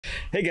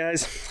Hey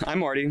guys, I'm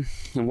Marty,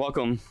 and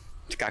welcome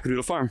to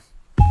Cockadoodle Farm.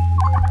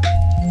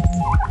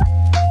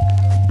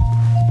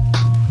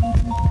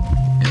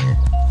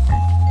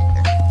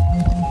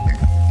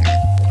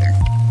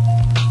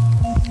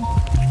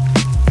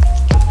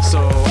 So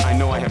I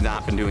know I have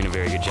not been doing a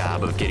very good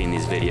job of getting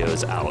these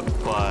videos out,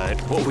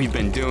 but what we've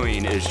been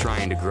doing is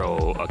trying to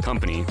grow a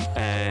company.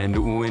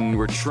 And when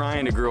we're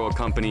trying to grow a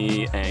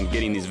company and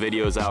getting these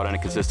videos out on a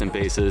consistent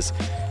basis,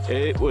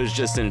 it was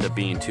just ended up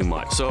being too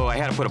much. So I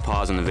had to put a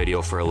pause on the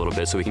video for a little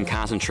bit so we can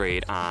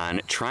concentrate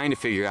on trying to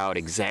figure out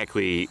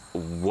exactly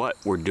what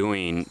we're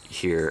doing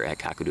here at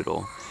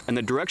Cockadoodle. And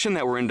the direction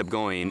that we're ended up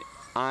going,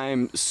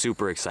 I'm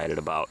super excited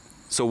about.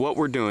 So what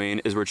we're doing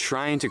is we're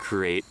trying to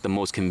create the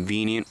most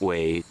convenient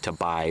way to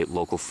buy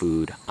local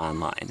food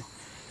online.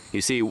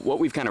 You see, what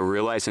we've kind of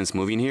realized since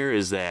moving here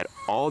is that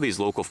all these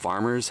local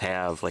farmers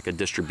have like a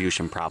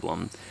distribution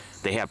problem.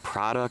 They have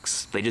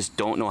products, they just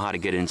don't know how to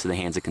get it into the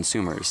hands of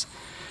consumers.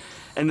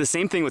 And the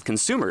same thing with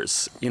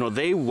consumers. You know,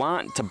 they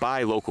want to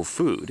buy local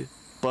food,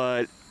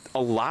 but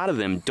a lot of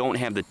them don't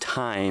have the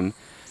time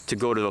to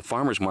go to the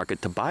farmer's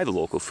market to buy the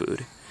local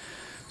food.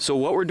 So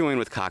what we're doing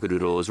with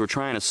Cockadoodle is we're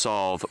trying to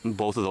solve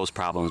both of those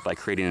problems by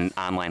creating an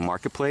online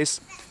marketplace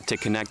to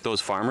connect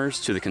those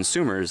farmers to the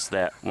consumers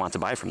that want to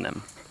buy from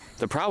them.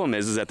 The problem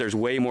is that there's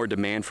way more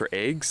demand for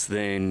eggs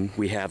than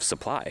we have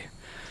supply.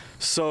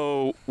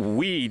 So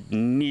we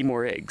need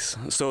more eggs.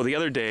 So the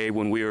other day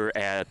when we were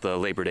at the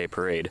Labor Day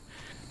parade,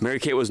 Mary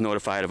Kate was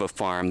notified of a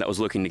farm that was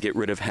looking to get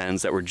rid of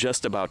hens that were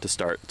just about to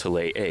start to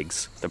lay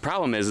eggs. The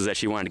problem is that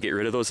she wanted to get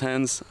rid of those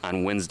hens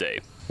on Wednesday,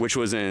 which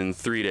was in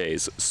 3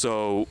 days.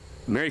 So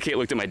Mary Kate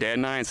looked at my dad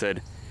and I and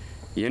said,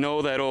 "You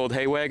know that old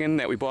hay wagon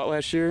that we bought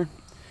last year?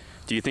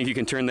 Do you think you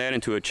can turn that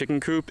into a chicken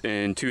coop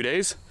in 2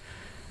 days?"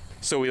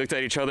 So we looked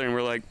at each other and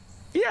we're like,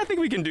 "Yeah, I think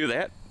we can do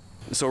that."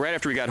 So right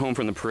after we got home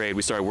from the parade,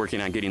 we started working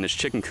on getting this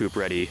chicken coop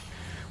ready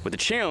with the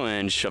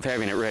challenge of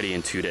having it ready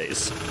in 2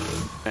 days.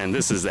 And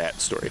this is that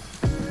story.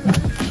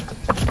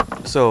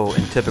 So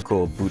in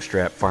typical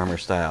bootstrap farmer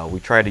style, we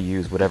tried to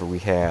use whatever we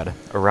had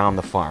around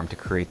the farm to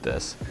create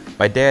this.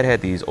 My dad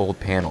had these old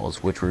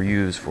panels which were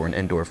used for an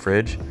indoor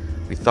fridge.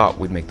 We thought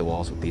we'd make the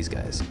walls with these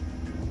guys.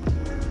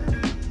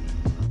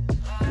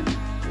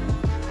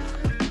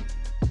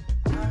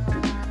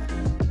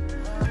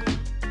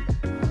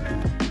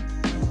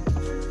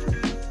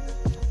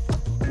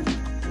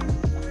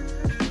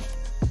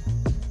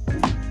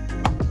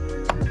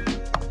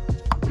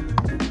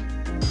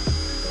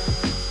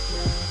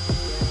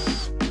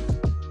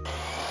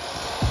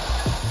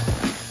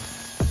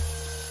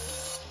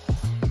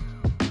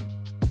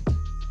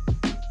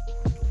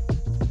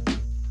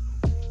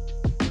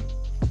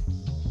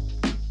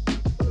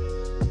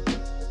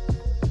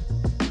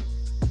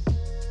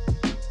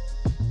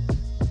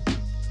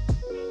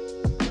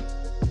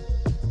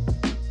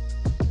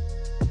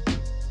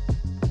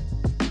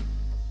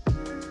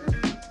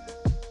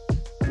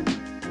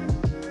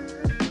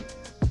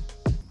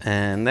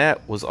 And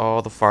that was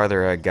all the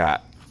farther I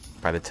got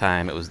by the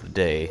time it was the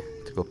day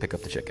to go pick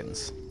up the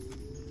chickens.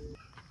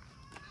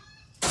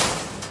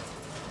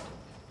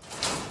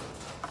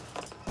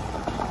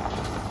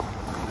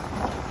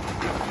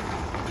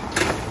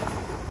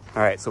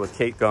 Alright, so with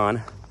Kate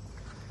gone,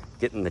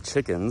 getting the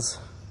chickens,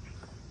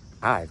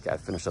 I've got to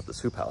finish up this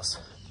hoop house.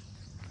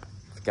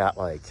 I've got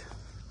like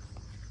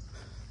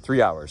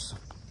 3 hours,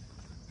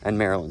 and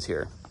Marilyn's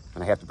here,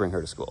 and I have to bring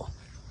her to school.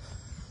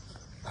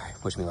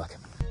 Alright, wish me luck.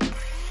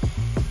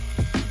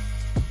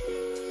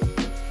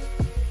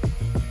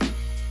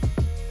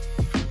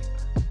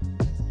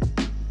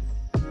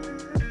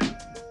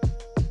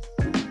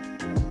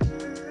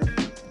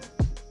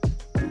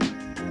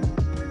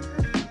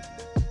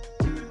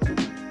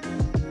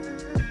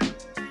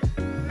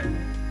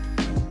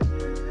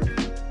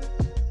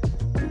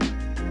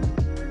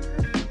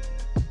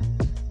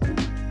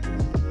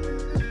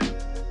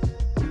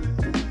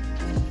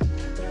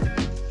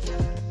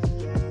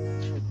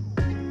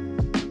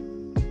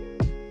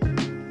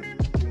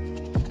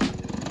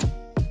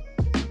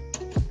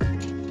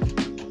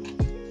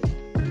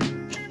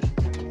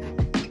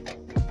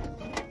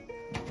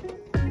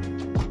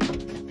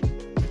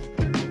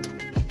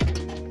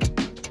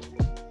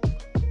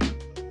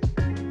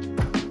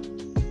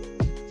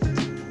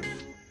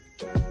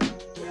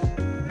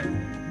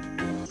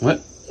 What?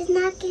 It's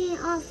not getting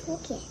off.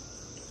 Look it.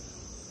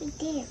 Right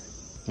there.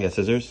 You got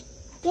scissors?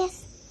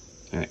 Yes.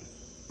 Alright.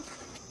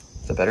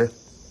 Is that better?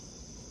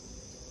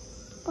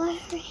 But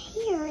her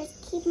hair is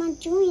keep on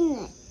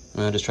doing it.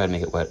 I'll just try to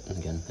make it wet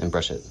again and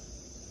brush it.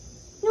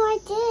 No, I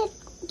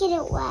did get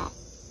it wet.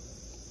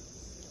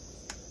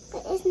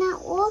 But it's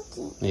not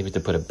working. Maybe to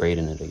put a braid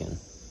in it again.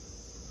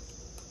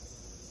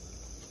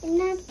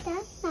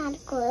 That's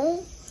not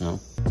good. No?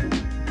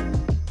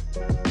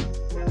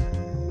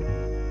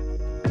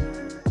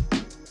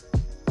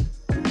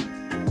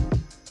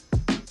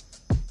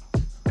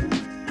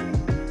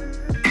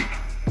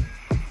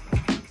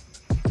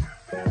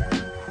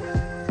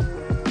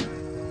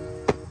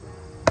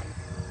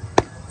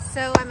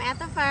 So I'm at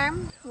the farm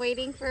farm,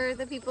 waiting for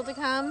the people to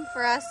come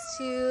for us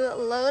to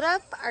load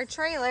up our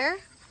trailer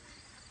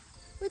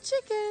with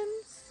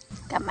chickens.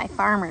 Got my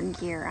farmer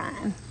gear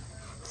on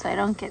so I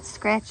don't get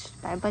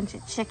scratched by a bunch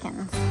of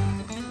chickens.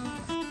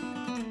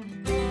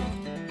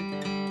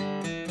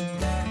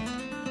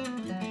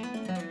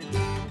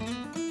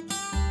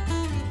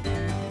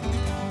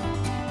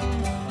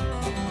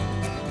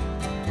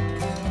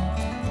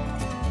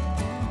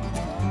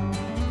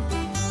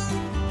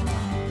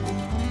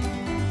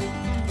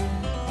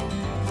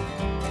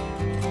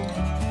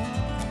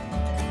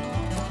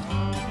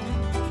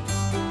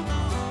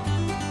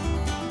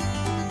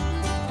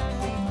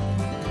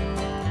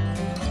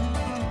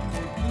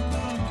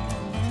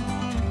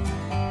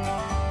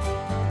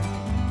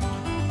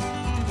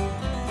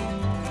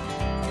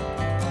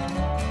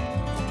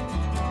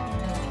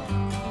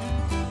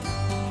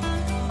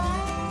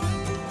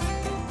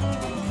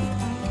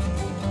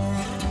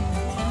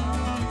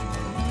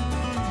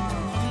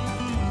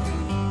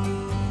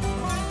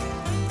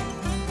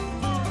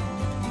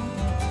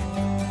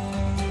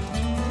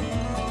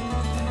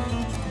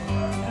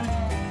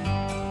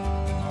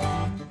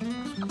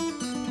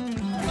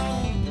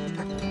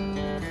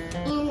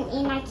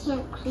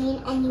 Can't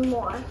clean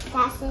anymore.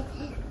 That's it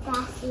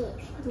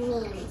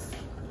means.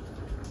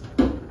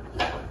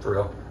 For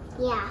real?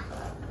 Yeah.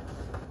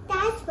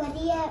 That's ready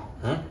yet?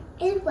 Huh?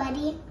 Is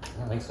ready. I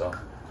don't think so.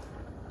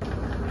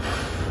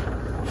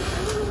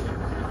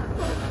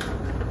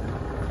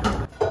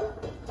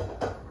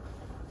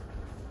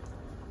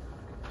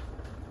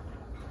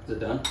 Is it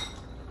done?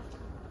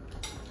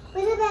 A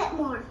little bit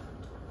more.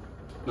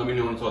 Let me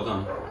know when it's all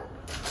done.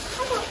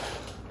 Okay.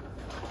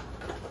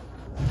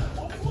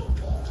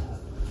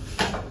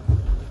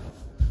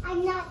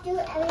 I'm not doing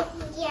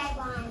everything here I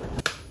want.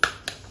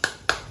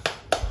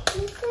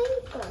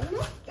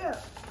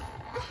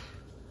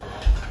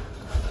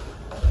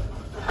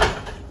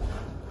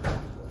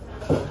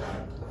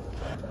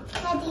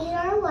 Have you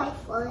our right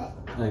foot?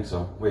 I think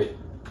so. Wait.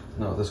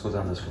 No, this goes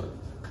on this foot.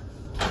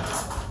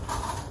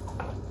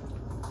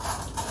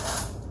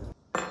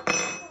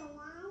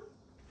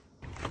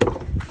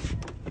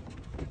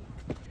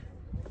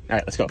 All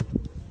right, let's go.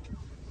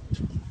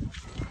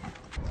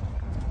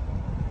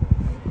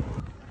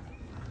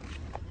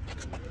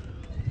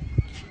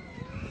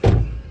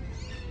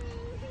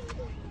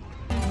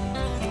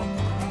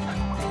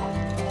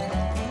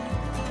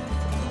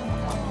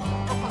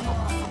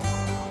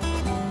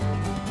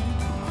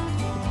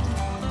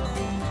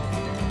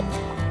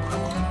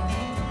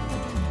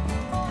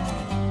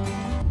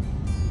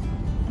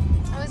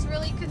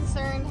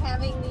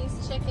 Having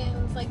these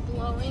chickens like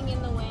blowing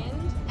in the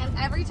wind, and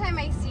every time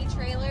I see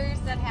trailers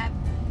that have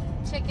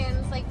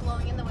chickens like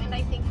blowing in the wind,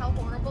 I think how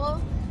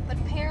horrible, but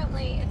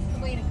apparently it's the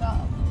way to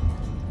go.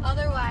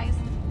 Otherwise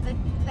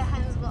the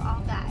hens will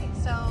all die.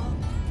 So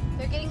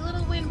they're getting a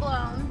little wind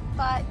blown,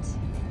 but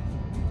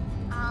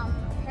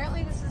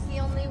apparently this is the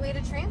only way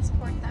to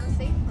transport them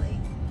safely.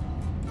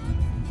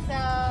 So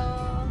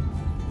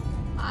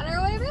on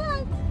our way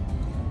back.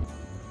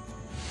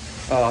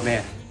 Oh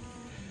man,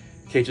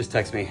 Kate just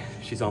texted me.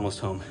 She's almost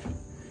home.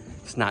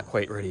 It's not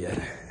quite ready yet.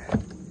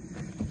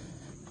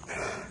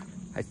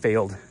 I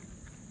failed.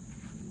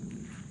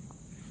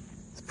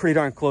 It's pretty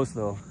darn close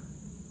though.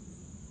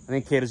 I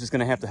think Kate is just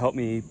gonna have to help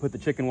me put the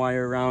chicken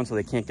wire around so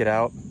they can't get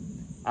out.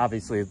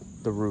 Obviously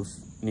the roof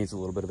needs a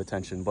little bit of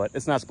attention, but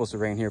it's not supposed to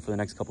rain here for the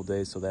next couple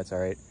days, so that's all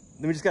right.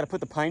 Then we just gotta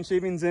put the pine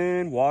shavings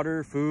in,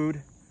 water,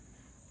 food,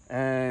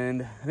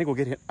 and I think we'll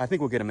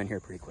get them in here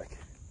pretty quick.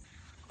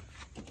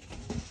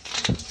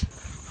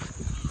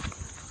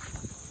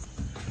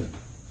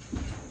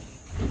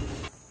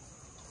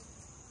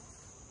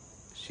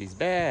 She's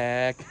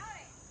back.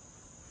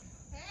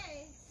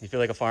 Hey. You feel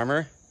like a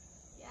farmer?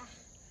 Yeah.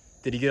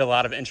 Did you get a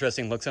lot of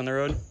interesting looks on the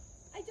road?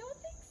 I don't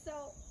think so,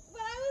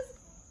 but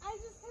I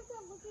just kept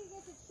on looking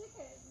at the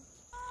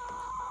chickens.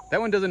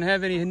 That one doesn't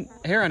have any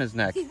hair on his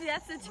neck.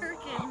 That's a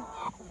turkin.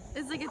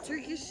 It's like a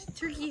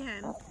turkey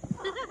hen.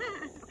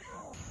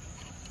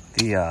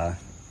 The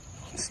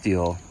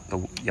steel,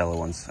 the yellow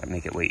ones,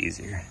 make it way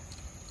easier.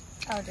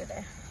 Oh, do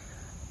they?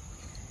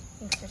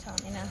 Thanks for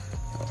telling me now.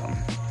 Welcome.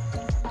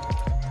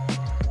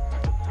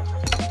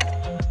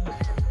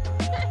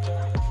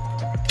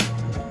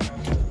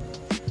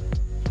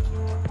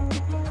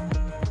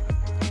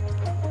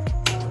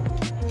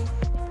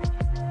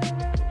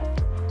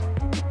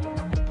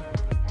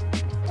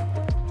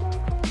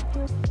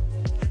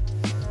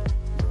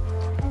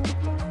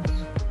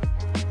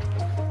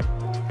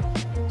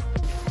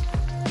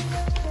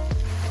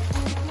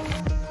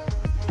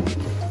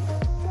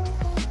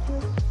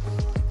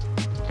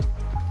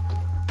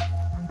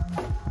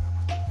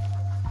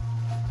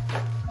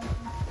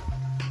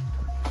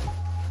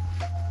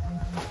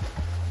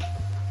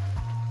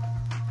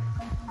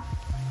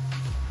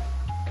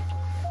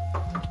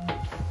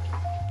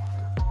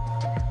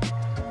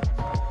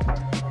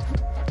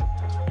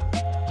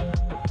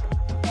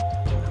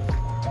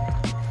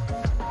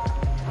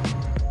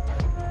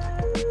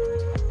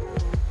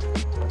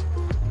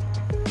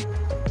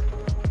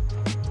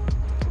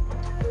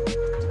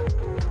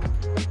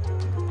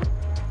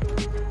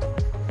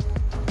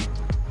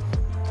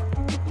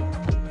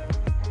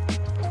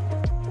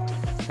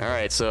 All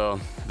right, so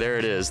there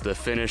it is, the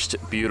finished,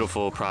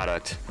 beautiful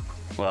product.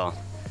 Well,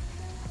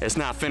 it's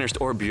not finished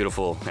or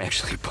beautiful,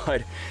 actually,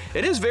 but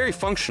it is very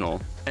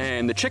functional,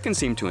 and the chickens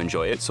seem to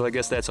enjoy it, so I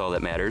guess that's all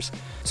that matters.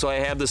 So I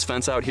have this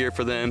fence out here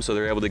for them, so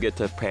they're able to get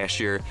to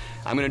pasture.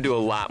 I'm gonna do a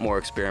lot more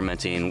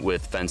experimenting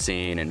with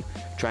fencing and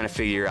trying to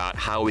figure out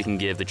how we can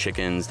give the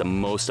chickens the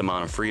most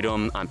amount of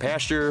freedom on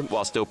pasture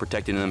while still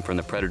protecting them from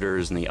the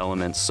predators and the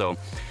elements. So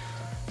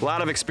a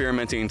lot of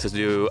experimenting to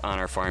do on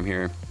our farm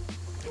here,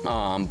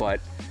 but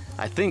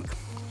I think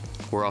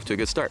we're off to a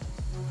good start.